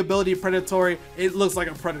with the ability predatory. It looks like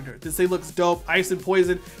a predator. This thing looks dope. Ice and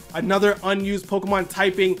poison. Another unused Pokemon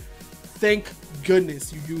typing. Thank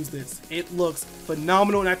goodness you use this. It looks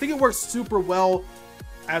phenomenal, and I think it works super well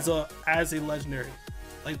as a legendary.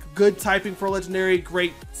 Like good typing for a legendary,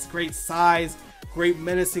 great size, great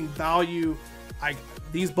menacing value.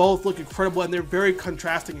 These both look incredible, and they're very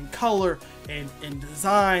contrasting in color and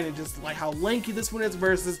design, and just like how lanky this one is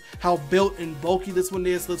versus how built and bulky this one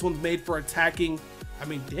is. This one's made for attacking. I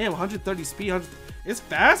mean, damn, 130 speed. It's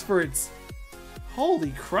fast for its.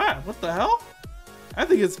 Holy crap! What the hell? I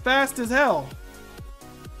think it's fast as hell.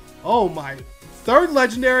 Oh my. 3rd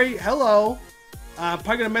legendary. Hello. I'm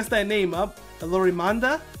probably gonna mess that name up.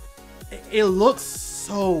 Alorimanda. It looks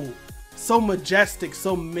so majestic,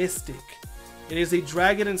 so mystic. It is a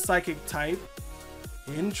dragon and psychic type.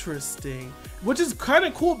 Interesting. Which is kind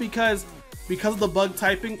of cool because of the bug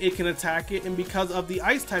typing, it can attack it, and because of the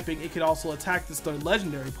ice typing, it can also attack this 3rd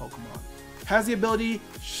legendary Pokemon. Has the ability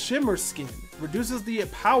Shimmer Skin. Reduces the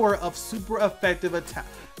power of super effective attack.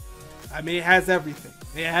 I mean, it has everything.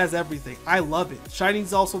 It has everything. I love it.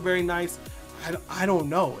 Shiny's also very nice. I don't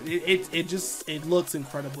know. It looks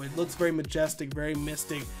incredible. It looks very majestic, very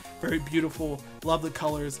mystic, very beautiful. Love the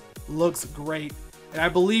colors. Looks great. And I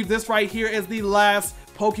believe this right here is the last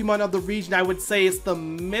Pokemon of the region. I would say it's the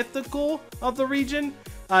mythical of the region.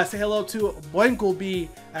 Say hello to Boinkleby.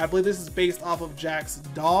 I believe this is based off of Jack's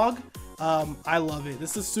dog. I love it.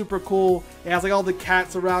 This is super cool. It has like all the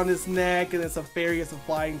cats around its neck, and it's a fairy, it's a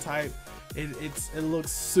flying type. It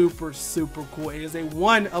looks super cool. It is a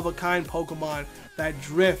one-of-a-kind Pokemon that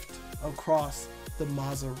drift across the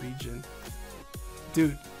Mazah region.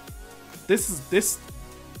 Dude, this is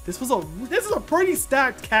a pretty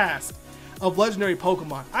stacked cast of legendary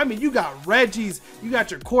Pokemon. I mean, you got Regis, you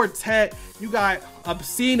got your quartet, you got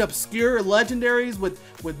obscure legendaries with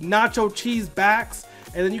nacho cheese backs.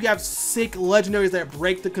 And then you have sick legendaries that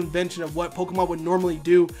break the convention of what Pokemon would normally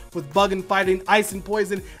do with bug and fighting, ice and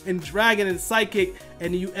poison, and dragon and psychic.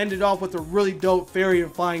 And you ended off with a really dope fairy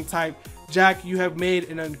and flying type. Jack, you have made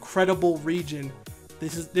an incredible region.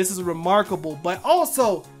 This is remarkable, but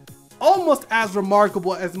also almost as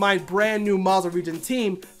remarkable as my brand new Mazah region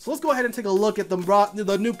team. So let's go ahead and take a look at the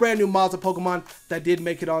new brand new Mazah Pokemon that did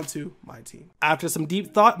make it onto my team. After some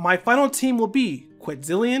deep thought, my final team will be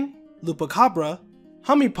Quetzillion, Lupacabra,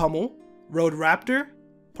 Hummipummel, Roadraptor,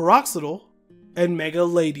 Peroxidal, and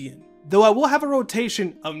Megaladian. Though I will have a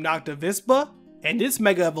rotation of Noctivispa and its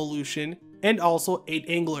Mega Evolution, and also 8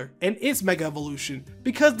 Angler and its Mega Evolution,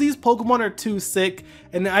 because these Pokemon are too sick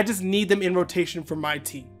and I just need them in rotation for my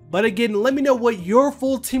team. But again, let me know what your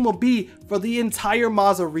full team will be for the entire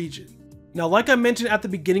Mazah region. Now, like I mentioned at the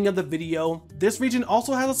beginning of the video, this region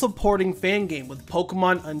also has a supporting fan game with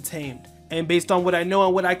Pokemon Untamed. And based on what I know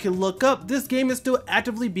and what I can look up, this game is still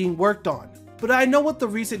actively being worked on. But I know with the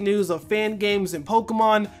recent news of fan games and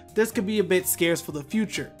Pokemon, this could be a bit scarce for the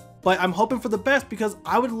future. but I'm hoping for the best because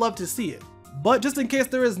I would love to see it. But just in case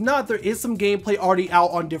there is not, there is some gameplay already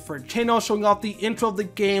out on different channels showing off the intro of the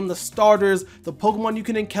game, the starters, the Pokemon you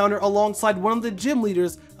can encounter alongside one of the gym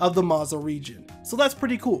leaders of the Mazah region. So that's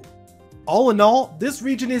pretty cool. All in all, this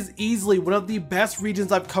region is easily one of the best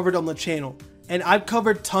regions I've covered on the channel, and I've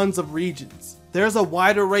covered tons of regions. There's a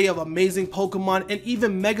wide array of amazing Pokemon and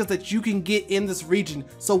even megas that you can get in this region,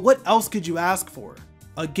 so what else could you ask for?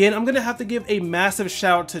 Again, I'm gonna have to give a massive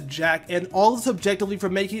shout out to Jack and all the Subjectively for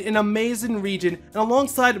making an amazing region and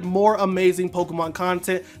alongside more amazing Pokemon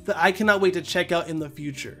content that I cannot wait to check out in the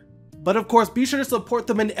future. But of course, be sure to support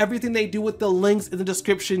them in everything they do with the links in the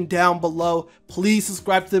description down below. Please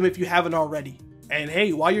subscribe to them if you haven't already. And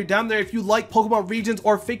hey, while you're down there, if you like Pokemon regions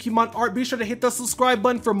or fakemon art, be sure to hit the subscribe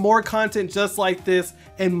button for more content just like this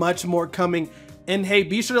and much more coming. And hey,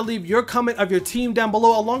 be sure to leave your comment of your team down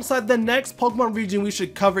below alongside the next Pokemon region we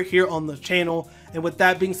should cover here on the channel. And with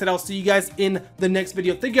that being said, I'll see you guys in the next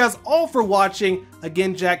video. Thank you guys all for watching.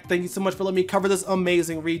 Again, Jack, thank you so much for letting me cover this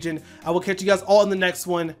amazing region. I will catch you guys all in the next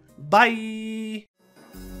one. Bye!